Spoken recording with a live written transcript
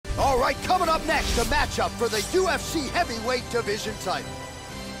right, coming up next, a matchup for the UFC heavyweight division title.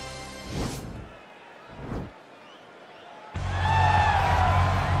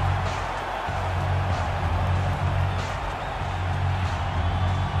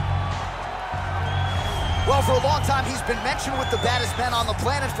 Well, for a long time, he's been mentioned with the baddest men on the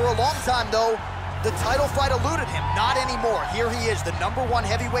planet. For a long time, though, the title fight eluded him. Not anymore. Here he is, the #1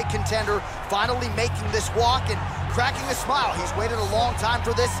 heavyweight contender, finally making this walk and cracking a smile. He's waited a long time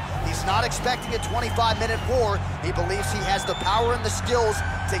for this. He's not expecting a 25-minute war. He believes he has the power and the skills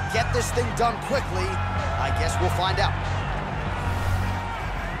to get this thing done quickly. I guess we'll find out.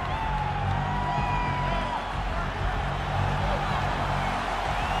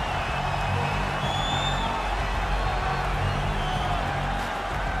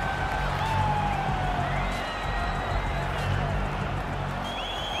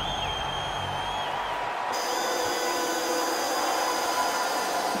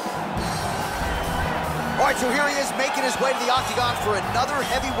 All right, so here he is making his way to the octagon for another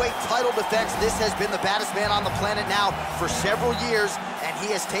heavyweight title defense. This has been the baddest man on the planet now for several years, and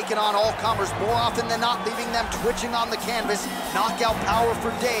he has taken on all comers more often than not, leaving them twitching on the canvas. Knockout power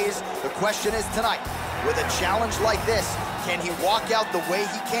for days. The question is tonight, with a challenge like this, can he walk out the way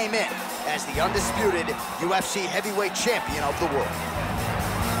he came in as the undisputed UFC heavyweight champion of the world?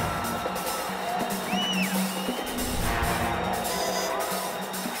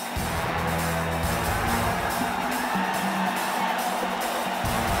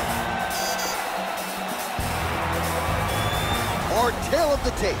 Our tale of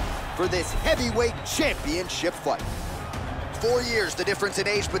the tape for this heavyweight championship fight. 4 years the difference in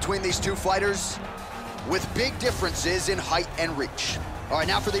age between these two fighters, with big differences in height and reach. All right,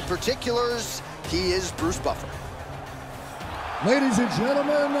 now for the particulars, he is Bruce Buffer. Ladies and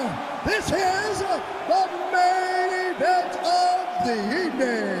gentlemen, this is the main event of the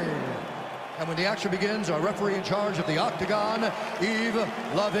evening. And when the action begins, our referee in charge of the octagon, Yves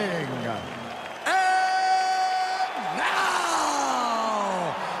Loving.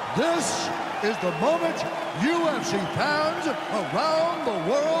 This is the moment UFC fans around the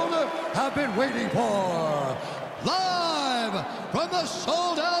world have been waiting for. Live from the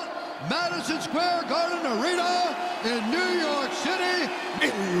sold-out Madison Square Garden Arena in New York City,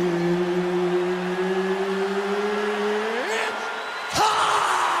 it's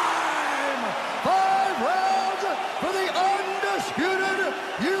time! 5 rounds for the undisputed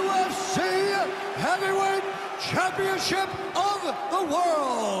UFC Heavyweight Championship of the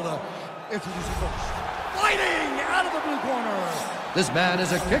world. Introducing first, fighting out of the blue corner. This man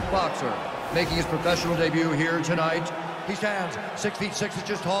is a kickboxer, making his professional debut here tonight. He stands 6 feet 6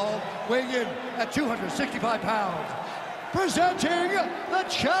 inches tall, weighing in at 265 pounds. Presenting the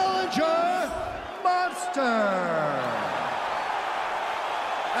challenger, Monster.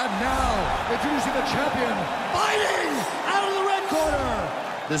 And now, introducing the champion, fighting out of the red corner.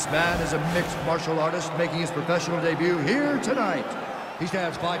 This man is a mixed martial artist making his professional debut here tonight. He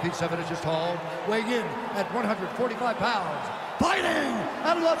stands 5 feet 7 inches tall, weighing in at 145 pounds. Fighting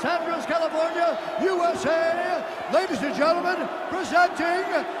out of Los Angeles, California, USA, ladies and gentlemen, presenting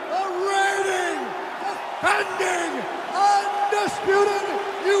the reigning, defending, undisputed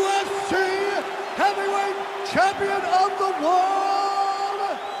UFC heavyweight champion of the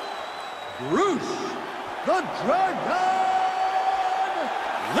world, Bruce the Dragon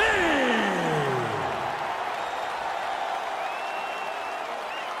Lee!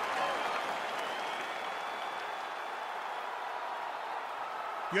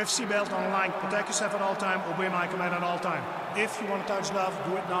 UFC belt on the line. Protect yourself at all time. Obey my command at all time. If you want to touch love,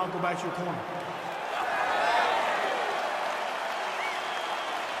 do it now. Go back to your corner.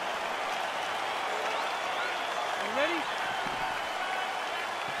 Are you ready?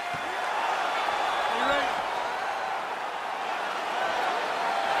 Are you ready?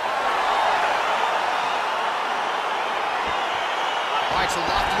 All right, so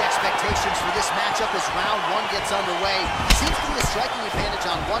lofty expectations for this matchup as round 1 gets underway. Seems to be a striking advantage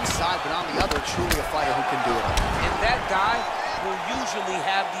on one side, but on the other, truly a fighter who can do it. And that guy will usually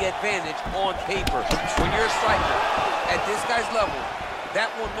have the advantage on paper. When you're a striker at this guy's level, that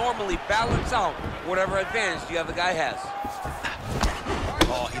will normally balance out whatever advantage the other guy has.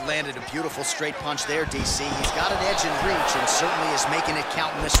 Oh, he landed a beautiful straight punch there, DC. He's got an edge in reach and certainly is making it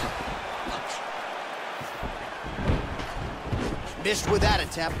count in this one. Missed with that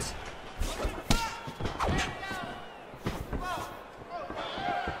attempt.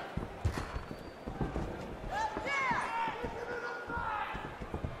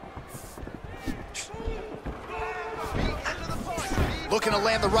 Looking to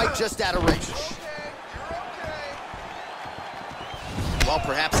land the right just out of range. Well,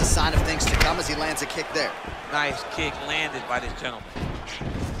 perhaps a sign of things to come as he lands a kick there. Nice kick landed by this gentleman.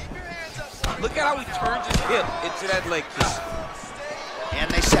 Look at how he turns his hip into that leg kick. And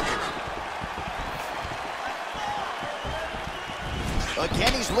they separate.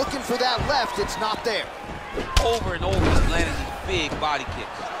 Again, he's looking for that left. It's not there. Over and over, he's landing these big body kicks.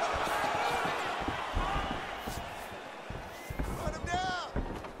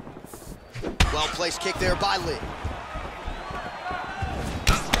 Well-placed kick there by Lee.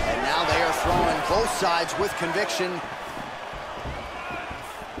 And now they are throwing both sides with conviction.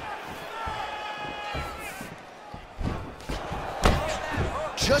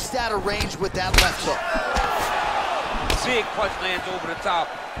 Just out of range with that left hook. Big punch lands over the top.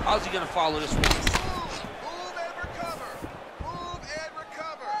 How's he gonna follow this one? Move and recover. Move and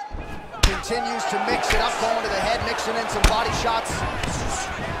recover. Continues to mix it up, going to the head, mixing in some body shots.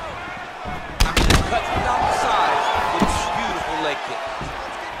 I mean, just cuts it down the sides with this beautiful leg kick.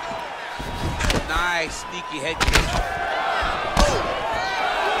 Nice, sneaky head kick.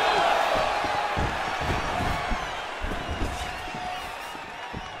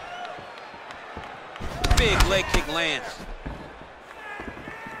 Big leg kick lands.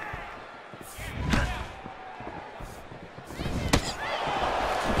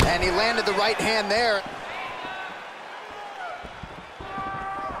 And he landed the right hand there.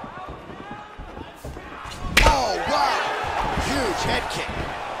 Oh, wow. Huge head kick.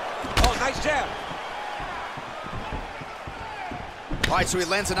 Oh, nice jab. All right, so he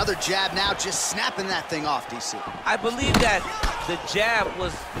lands another jab now, just snapping that thing off, DC. I believe that the jab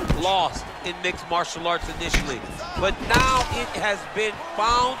was lost in mixed martial arts initially, but now it has been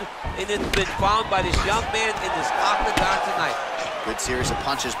found, and it's been found by this young man in this octagon tonight. Good series of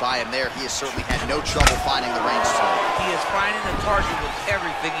punches by him there. He has certainly had no trouble finding the range tonight. He is finding the target with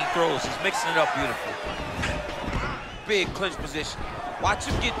everything he throws. He's mixing it up beautifully. Big clinch position. Watch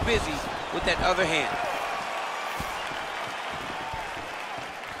him get busy with that other hand.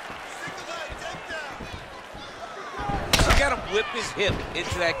 Look at him whip his hip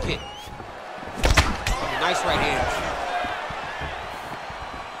into that kick. Nice right hand.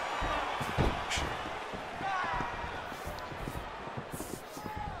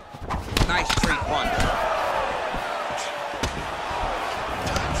 Nice straight punch.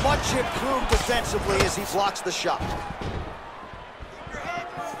 Much improved defensively as he blocks the shot.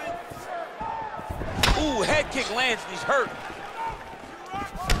 Ooh, head kick lands and he's hurt.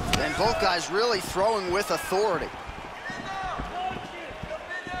 And both guys really throwing with authority.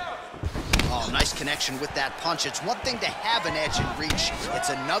 Oh, nice connection with that punch. It's one thing to have an edge and reach. It's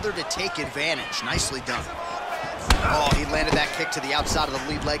another to take advantage. Nicely done. Oh, he landed that kick to the outside of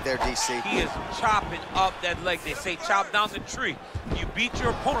the lead leg there, DC. He is chopping up that leg. They say chop down the tree. You beat your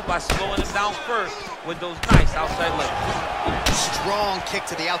opponent by slowing him down first with those nice outside legs. Strong kick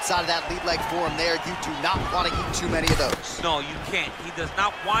to the outside of that lead leg for him there. You do not want to eat too many of those. No, you can't. He does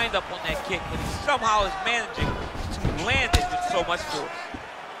not wind up on that kick, but he somehow is managing to land it with so much force.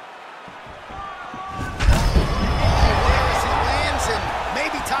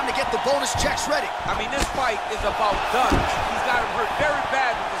 Maybe time to get the bonus checks ready. I mean, this fight is about done. He's got him hurt very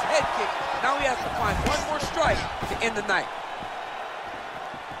bad with his head kick. Now he has to find one more strike to end the night.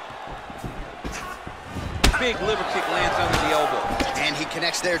 Big liver kick lands under the elbow. And he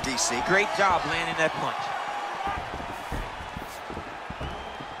connects there, DC. Great job landing that punch.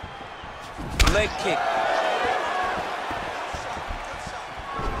 Leg kick.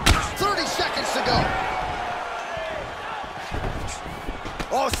 30 seconds to go.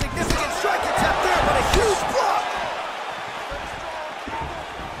 Oh, significant strike attempt there, but a huge block.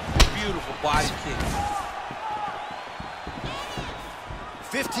 Beautiful body kick.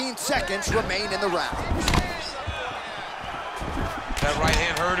 15 seconds remain in the round. That right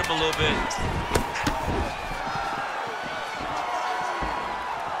hand hurt him a little bit.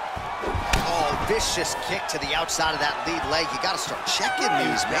 Oh, vicious kick to the outside of that lead leg. You got to start checking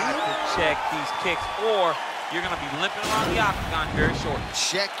these, man. You got to check these kicks, or you're going to be limping around the octagon very short.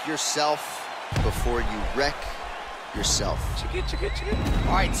 Check yourself before you wreck yourself.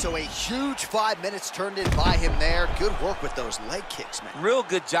 All right, so a huge 5 minutes turned in by him there. Good work with those leg kicks, man. Real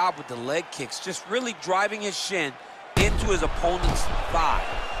good job with the leg kicks, just really driving his shin into his opponent's thigh.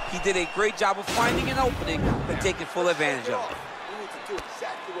 He did a great job of finding an opening and taking full advantage of it. We need to do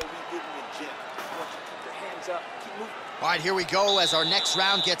exactly what we did in the gym. I want you to keep your hands up, keep moving. All right, here we go as our next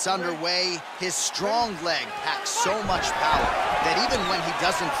round gets underway. His strong leg packs so much power that even when he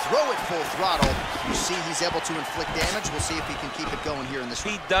doesn't throw it full throttle, you see he's able to inflict damage. We'll see if he can keep it going here in this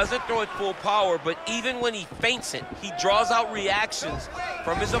round. He doesn't throw it full power, but even when he feints it, he draws out reactions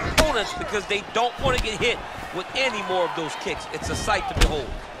from his opponents because they don't want to get hit with any more of those kicks. It's a sight to behold.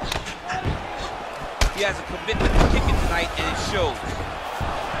 He has a commitment to kicking tonight, and it shows.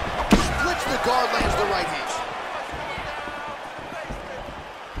 Splits the guard, lands the right hand.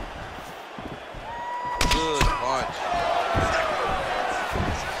 Good punch.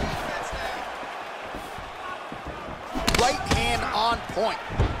 Right hand on point.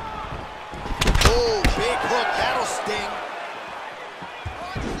 Oh, big hook, that'll sting.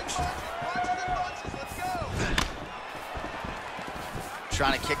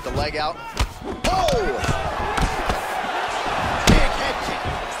 Trying to kick the leg out. Oh! Big head kick.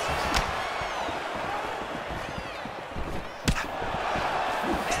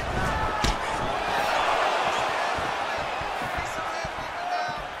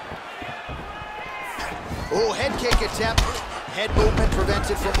 Oh, head kick attempt. Head movement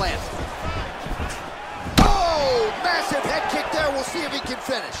prevented from landing. Oh, massive head kick there. We'll see if he can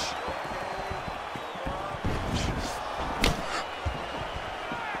finish.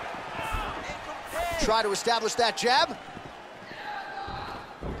 Try to establish that jab.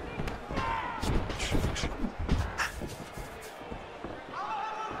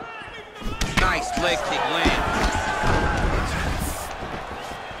 Nice leg kick land.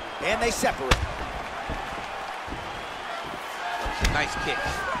 And they separate. Nice kick.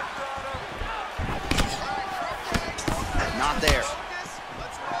 Not there.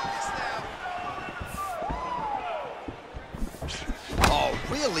 Oh,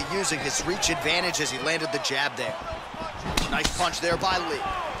 really using his reach advantage as he landed the jab there. Nice punch there by Lee.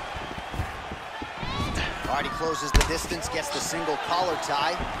 All right, he closes the distance, gets the single collar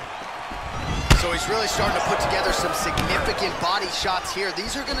tie. So he's really starting to put together some significant body shots here.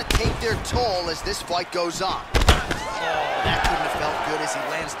 These are gonna take their toll as this fight goes on. Oh, that couldn't have felt good as he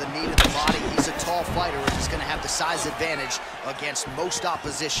lands the knee to the body. He's a tall fighter and he's gonna have the size advantage against most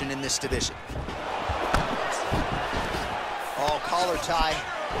opposition in this division. Oh, collar tie.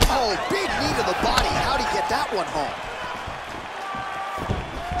 Oh, big knee to the body. How'd he get that one home?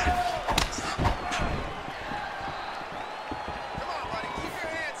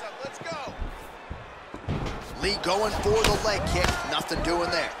 Lee going for the leg kick. Nothing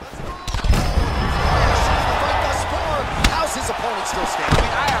doing there. How's his opponent still standing? I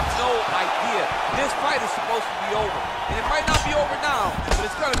mean, I have no idea. This fight is supposed to be over. And it might not be over now, but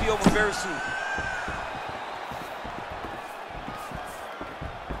it's going to be over very soon.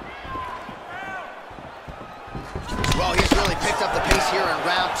 Well, he's really picked up the pace here in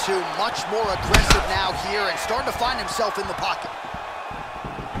round two. Much more aggressive now here and starting to find himself in the pocket.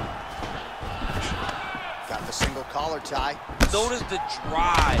 Got the single collar tie. Notice the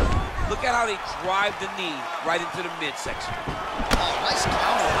drive. Look at how they drive the knee right into the midsection. Oh, nice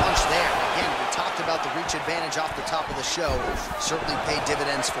counter punch there. Again, we talked about the reach advantage off the top of the show. Certainly paid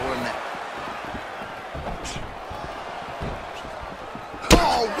dividends for him there.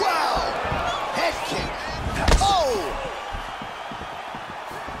 Oh, wow! Head kick. Oh!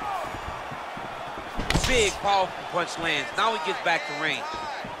 Big, powerful punch lands. Now he gets back to range.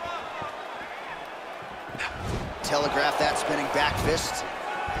 Telegraph that spinning back fist.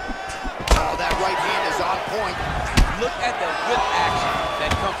 Oh, that right hand is on point. Look at the whip action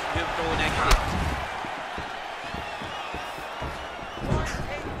that comes from him throwing that kick.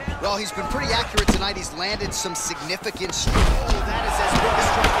 Well, he's been pretty accurate tonight. He's landed some significant strikes. Oh, that is as big a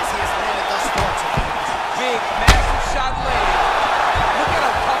strike as he has landed thus far tonight. Big, massive shot landed. Look at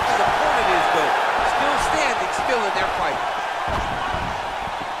how tough his opponent is, though. Still standing, still in their fight.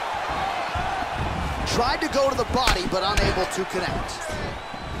 Tried to go to the body, but unable to connect.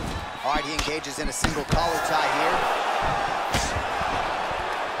 All right, he engages in a single collar tie here.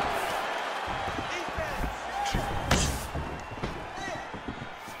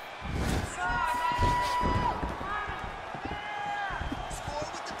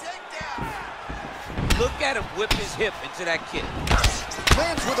 Look at him whip his hip into that kick.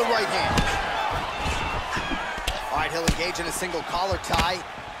 Lands with the right hand. All right, he'll engage in a single collar tie.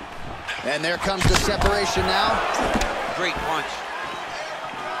 And there comes the separation now. Great punch.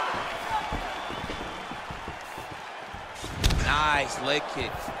 Nice leg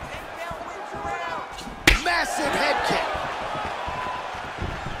kick. Massive head kick.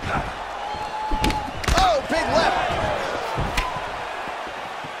 Oh, big left.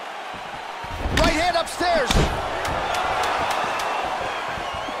 Right hand upstairs.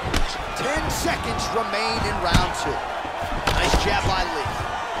 10 seconds remain in round two. Nice jab by Lee.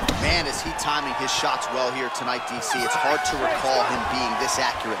 Man, is he timing his shots well here tonight, DC. It's hard to recall him being this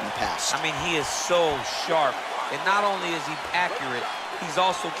accurate in the past. I mean, he is so sharp. And not only is he accurate, he's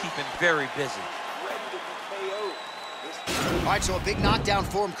also keeping very busy. Ready to be KO'd. All right, so a big knockdown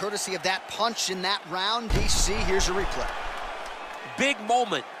for him, courtesy of that punch in that round. DC, here's a replay. Big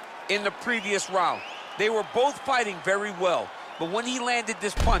moment in the previous round. They were both fighting very well, but when he landed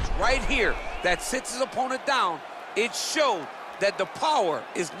this punch right here that sits his opponent down, it showed that the power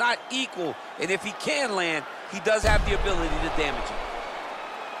is not equal, and if he can land, he does have the ability to damage him.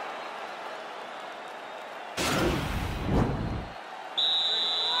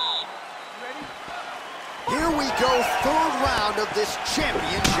 Here we go, third round of this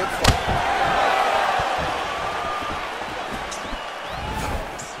championship fight.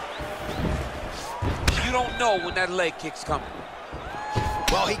 You don't know when that leg kick's coming.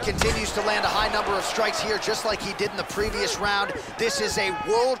 Well, he continues to land a high number of strikes here, just like he did in the previous round. This is a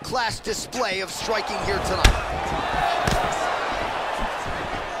world-class display of striking here tonight.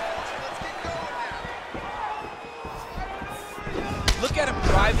 Look at him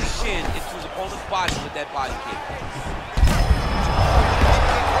drive his shin into his opponent's body with that body kick.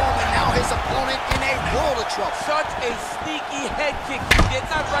 And now his opponent in a world of trouble. Such a sneaky head kick. He did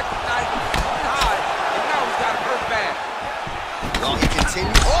not recognize him coming high, and now he's got him hurt bad. Well, he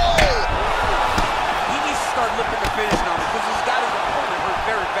continues. Oh! He needs to start looking to finish now because he's got his opponent hurt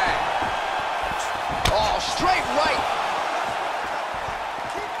very bad. Oh, straight right.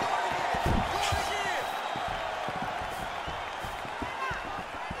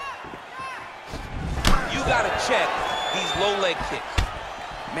 You got to check these low leg kicks.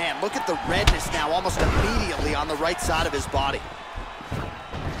 Man, look at the redness now almost immediately on the right side of his body.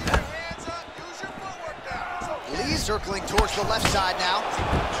 Lee circling towards the left side now.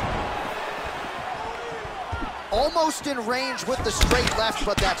 Almost in range with the straight left,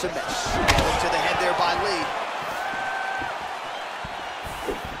 but that's a miss. Hook to the head there by Lee.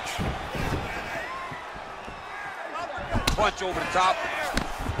 Punch over the top.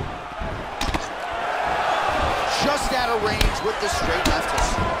 Just out of range with the straight left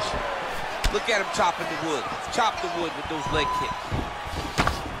hook. Look at him chopping the wood. Chop the wood with those leg kicks.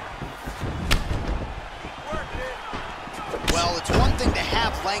 Well, it's one thing to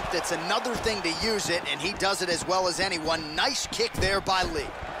have length, it's another thing to use it, and he does it as well as anyone. Nice kick there by Lee.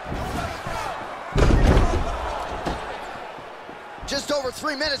 Just over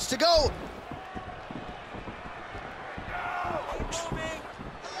 3 minutes to go.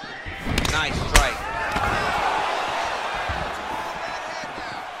 Nice strike.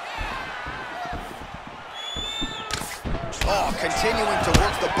 Oh, continuing to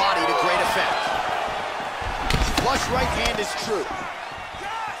work the body to great effect. Flush right hand is true.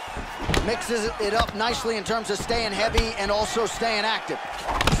 Mixes it up nicely in terms of staying heavy and also staying active.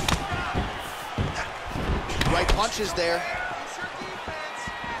 Right punches there.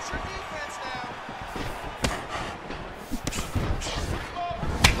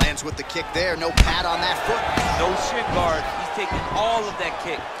 Lands with the kick there. No pad on that foot. No shin guard. He's taking all of that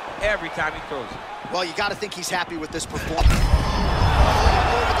kick every time he throws it. Well, you got to think he's happy with this performance.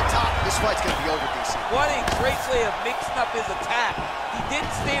 Over the top. This fight's going to be over, DC. What a great way of mixing up his attack. He didn't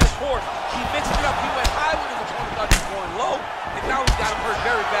stay the course. He mixed it up. He went high when his opponent thought he was going low, and now he's got him hurt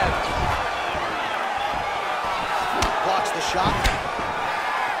very badly. Blocks the shot.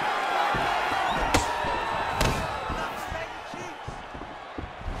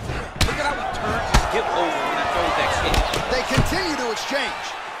 Look at how he turns his hip over when he throws that kick. They continue to exchange.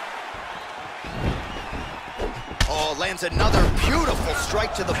 Oh, lands another beautiful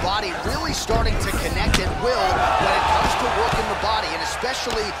strike to the body, really starting to connect at will when it comes to working the body, and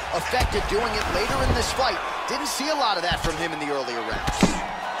especially effective doing it later in this fight. Didn't see a lot of that from him in the earlier rounds.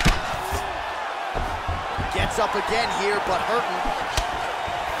 Gets up again here, but hurting.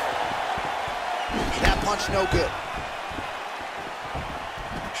 That punch no good.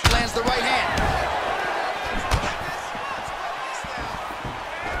 Lands the right hand.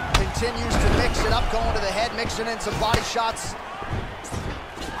 Continues to mix it up, going to the head, mixing in some body shots.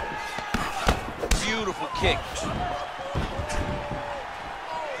 Beautiful kick.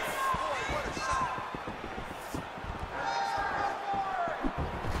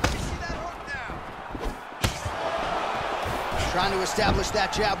 Trying to establish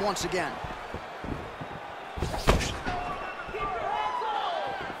that jab once again.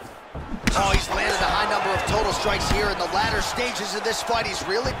 Oh, he's landed a high number of total strikes here in the latter stages of this fight. He's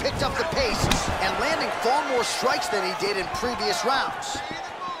really picked up the pace and landing far more strikes than he did in previous rounds.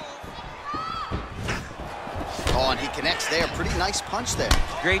 Oh, and he connects there. Pretty nice punch there.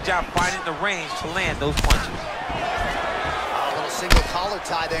 Great job finding the range to land those punches. A little single collar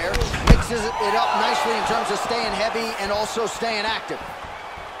tie there. Mixes it up nicely in terms of staying heavy and also staying active.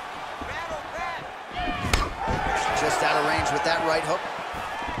 Just out of range with that right hook.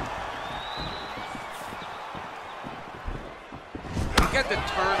 Look at the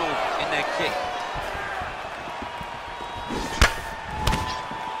turnover in that kick.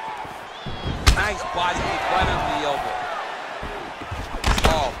 Nice body kick right under the elbow.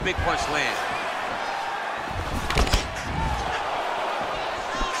 Oh, big punch lands.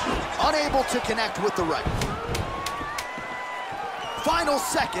 Unable to connect with the right. Final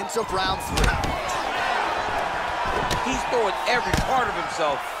seconds of round 3. He's throwing every part of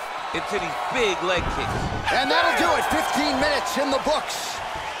himself into these big leg kicks. And that'll do it. 15 minutes in the books.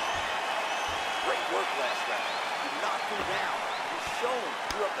 Great work last round. You knocked him down. You've shown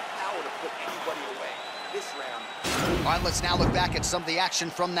you have the power to put anybody away. This round. All right, let's now look back at some of the action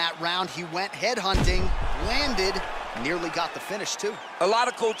from that round. He went headhunting, landed, nearly got the finish too. A lot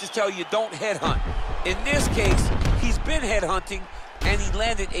of coaches tell you don't headhunt. In this case, he's been headhunting, and he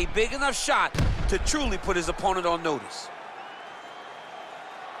landed a big enough shot to truly put his opponent on notice.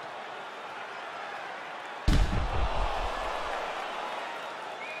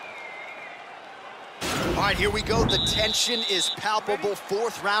 All right, here we go. The tension is palpable.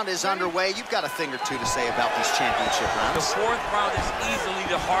 4th round is underway. You've got a thing or two to say about these championship rounds. The 4th round is easily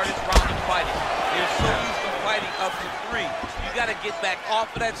the hardest round in fighting. They're so used to fighting up to 3. You got to get back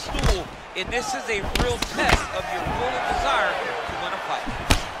off of that stool, and this is a real test of your will and desire to win a fight.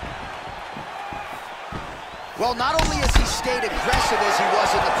 Well, not only has he stayed aggressive as he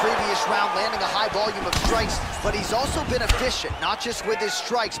was in the previous round, landing a high volume of strikes, but he's also been efficient, not just with his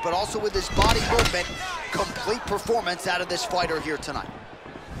strikes, but also with his body movement. Complete performance out of this fighter here tonight.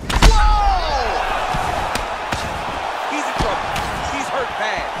 Whoa! He's in trouble. He's hurt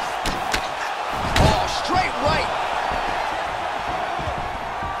bad. Oh, straight right.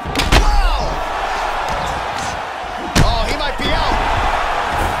 Whoa! Oh, he might be out.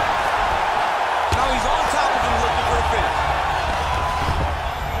 Now he's on top of him looking for a finish.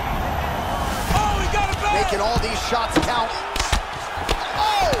 Oh, he got it back! Making all these shots count.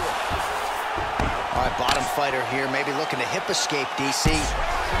 Oh! All right, bottom fighter here, maybe looking to hip escape, DC.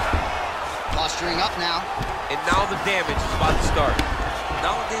 Posturing up now. And now the damage is about to start.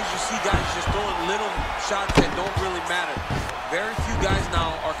 Nowadays, you see guys just throwing little shots that don't really matter. Very few guys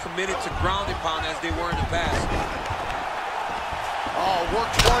now are committed to ground and pound as they were in the past. Oh,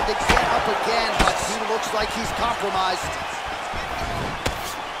 worked hard to get up again, but he looks like he's compromised.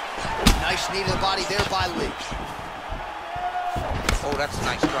 Nice knee to the body there by Lee. Oh, that's a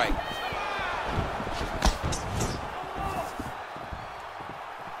nice strike.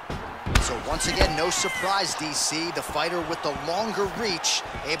 So once again, no surprise, DC. The fighter with the longer reach,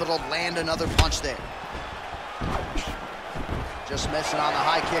 able to land another punch there. Just missing on the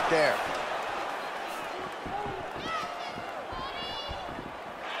high kick there.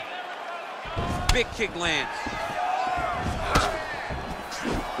 Big kick lands.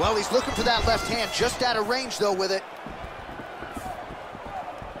 Well, he's looking for that left hand, just out of range, though, with it.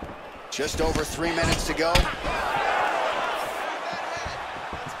 Just over 3 minutes to go.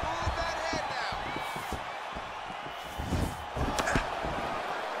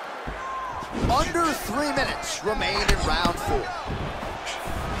 Under 3 minutes remain in round 4.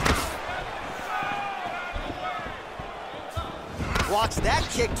 Blocks that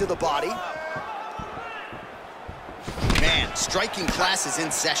kick to the body. Man, striking class is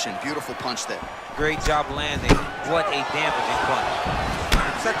in session. Beautiful punch there. Great job landing. What a damaging punch.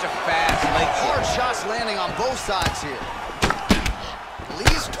 It's such a fast leg kick. Hard shots landing on both sides here.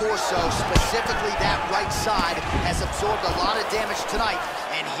 Lee's torso, specifically that right side, has absorbed a lot of damage tonight.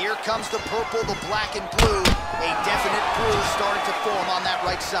 And here comes the purple, the black, and blue. A definite bruise starting to form on that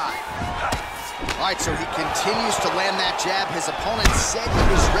right side. All right, so he continues to land that jab. His opponent said he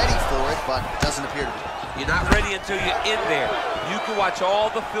was ready for it, but doesn't appear to be. You're not ready until you're in there. You can watch all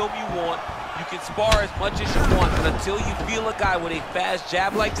the film you want. You can spar as much as you want, but until you feel a guy with a fast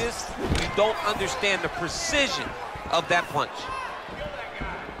jab like this, you don't understand the precision of that punch.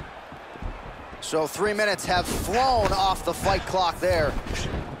 So 3 minutes have flown off the fight clock there.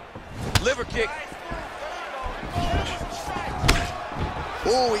 Liver kick.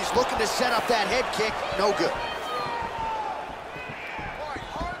 Oh, he's looking to set up that head kick. No good.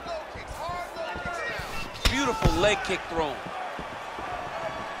 Beautiful leg kick thrown.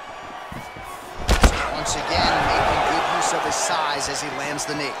 Once again, making good use of his size as he lands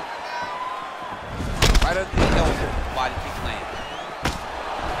the knee. Right under the elbow, body kick land.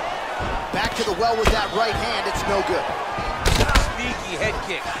 Back to the well with that right hand, it's no good. Sneaky head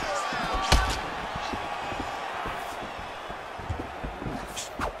kick.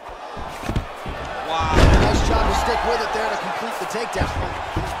 Wow. Nice job to stick with it there to complete the takedown.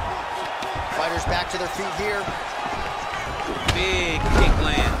 Fighters back to their feet here. Big kick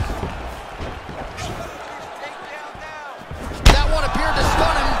lands. That one appears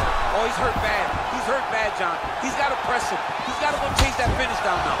Oh, he's hurt bad. He's hurt bad, John. He's got to press him. He's got to go chase that finish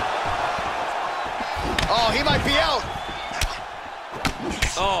down now. Oh, he might be out.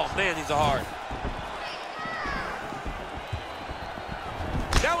 Oh, man, these are hard.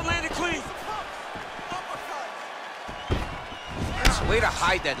 That one landed clean. That's a way to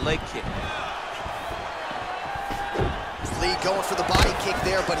hide that leg kick. Lee going for the body kick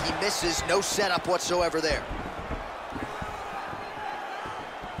there, but he misses. No setup whatsoever there.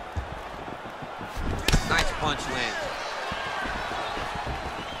 Nice punch lands.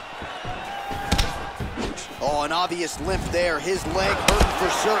 Oh, an obvious limp there. His leg hurting for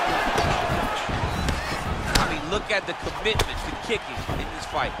certain. I mean, look at the commitment to kicking in this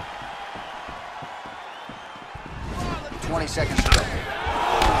fight. 20 seconds to go.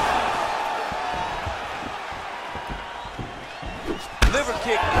 Liver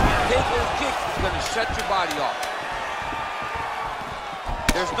kick, if you take those kicks, it's going to shut your body off.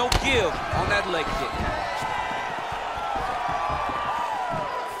 There's no give on that leg kick.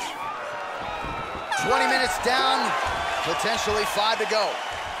 Minutes down, potentially 5 to go.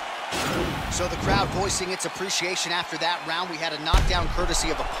 So the crowd voicing its appreciation after that round. We had a knockdown courtesy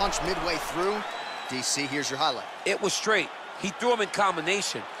of a punch midway through. DC, here's your highlight. It was straight. He threw him in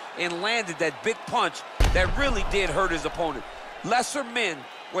combination and landed that big punch that really did hurt his opponent. Lesser men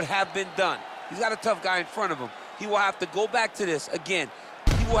would have been done. He's got a tough guy in front of him. He will have to go back to this again.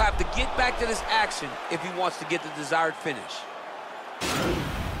 He will have to get back to this action if he wants to get the desired finish.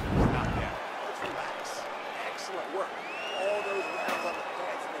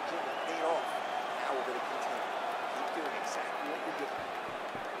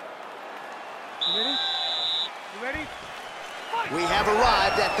 We have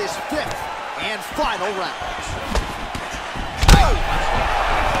arrived at this 5th and final round. Oh!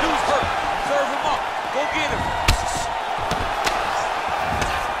 Dude's hurt. Serve him up. Go get him.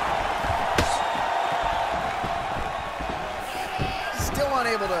 Still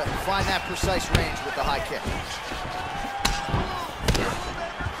unable to find that precise range with the high kick.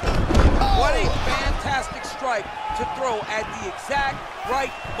 Oh! What a fantastic strike to throw at the exact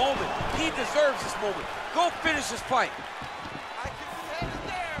right moment. He deserves this moment. Go finish this fight.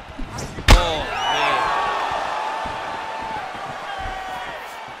 Oh, man.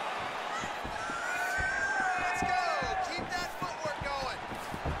 Let's go. Keep that footwork going.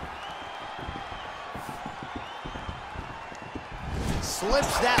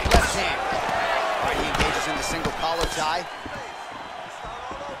 Slips that left hand. All right, he engages in the single collar tie.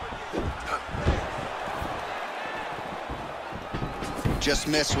 Just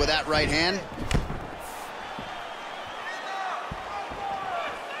missed with that right hand.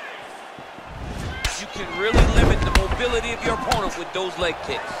 You can really limit the mobility of your opponent with those leg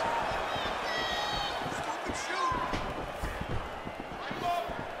kicks.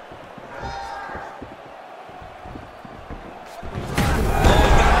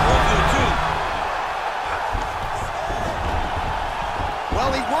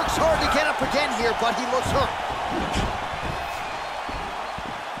 Well, he works hard to get up again here, but he looks hurt.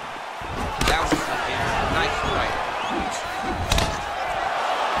 That was something. Nice strike.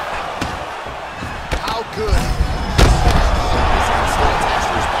 How good. He's still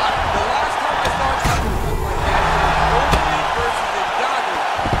attached to his body. The last time I saw something like that, Kowloon versus Ngannou,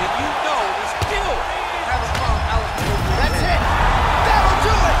 and you know they still haven't found Alex Kowloon. That's it. That'll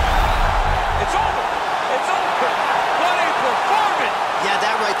do it. It's over. It's over. What a performance. Yeah,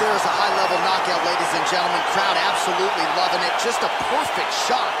 that right there is a high-level knockout, ladies and gentlemen. Crowd absolutely loving it. Just a perfect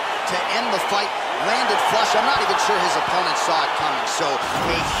shot to end the fight. Landed flush. I'm not even sure his opponent saw it coming. So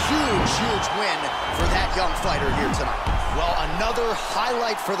a huge, huge win for that young fighter here tonight. Well, another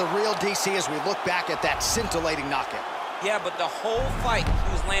highlight for the real DC as we look back at that scintillating knockout. Yeah, but the whole fight, he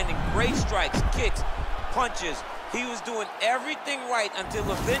was landing great strikes, kicks, punches. He was doing everything right until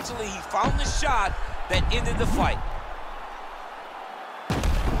eventually he found the shot that ended the fight.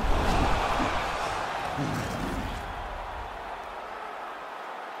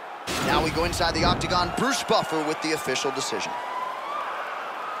 Now we go inside the octagon. Bruce Buffer with the official decision.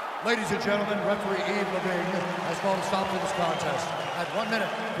 Ladies and gentlemen, referee Yves Levine has called a stop to this contest at 1 minute,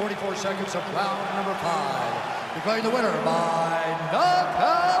 44 seconds of round number 5. Declaring the winner by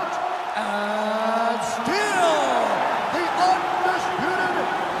knockout and still the undisputed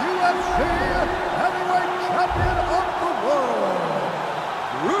UFC heavyweight champion of the world,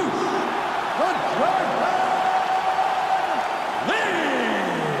 Bruce the Dragon Lee.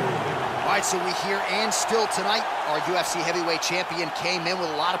 All right, so we hear and still tonight, our UFC heavyweight champion came in with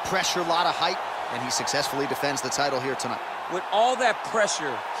a lot of pressure, a lot of hype, and he successfully defends the title here tonight. With all that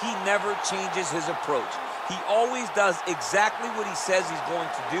pressure, he never changes his approach. He always does exactly what he says he's going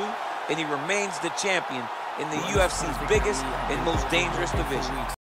to do, and he remains the champion in the UFC's biggest and most dangerous division.